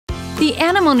The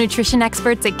animal nutrition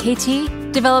experts at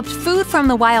Kaytee developed Food from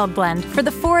the Wild blend for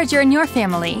the forager in your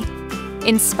family.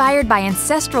 Inspired by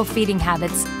ancestral feeding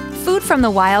habits, Food from the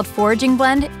Wild foraging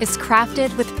blend is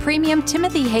crafted with premium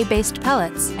Timothy hay-based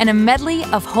pellets and a medley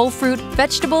of whole fruit,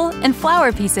 vegetable, and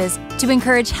flower pieces to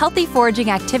encourage healthy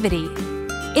foraging activity.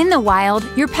 In the wild,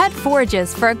 your pet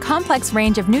forages for a complex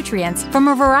range of nutrients from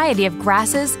a variety of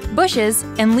grasses, bushes,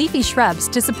 and leafy shrubs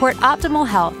to support optimal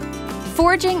health.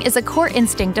 Foraging is a core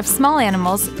instinct of small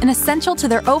animals and essential to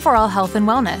their overall health and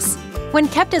wellness. When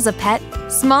kept as a pet,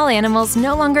 small animals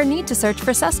no longer need to search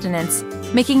for sustenance,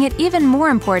 making it even more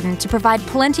important to provide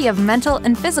plenty of mental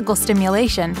and physical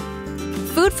stimulation.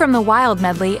 Food from the Wild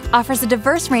medley offers a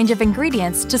diverse range of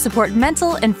ingredients to support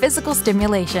mental and physical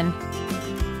stimulation.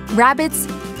 Rabbits,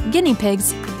 guinea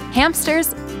pigs,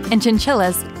 hamsters, and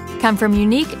chinchillas come from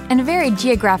unique and varied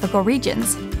geographical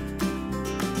regions.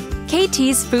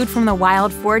 Kaytee's Food from the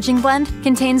Wild foraging blend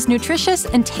contains nutritious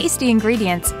and tasty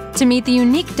ingredients to meet the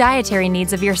unique dietary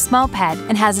needs of your small pet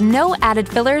and has no added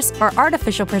fillers or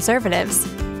artificial preservatives.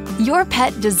 Your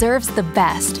pet deserves the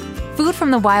best. Food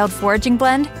from the Wild foraging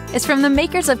blend is from the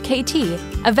makers of Kaytee,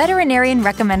 a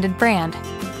veterinarian-recommended brand.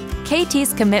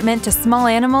 Kaytee's commitment to small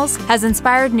animals has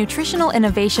inspired nutritional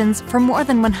innovations for more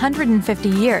than 150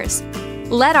 years.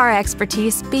 Let our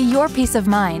expertise be your peace of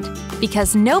mind,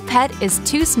 because no pet is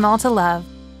too small to love.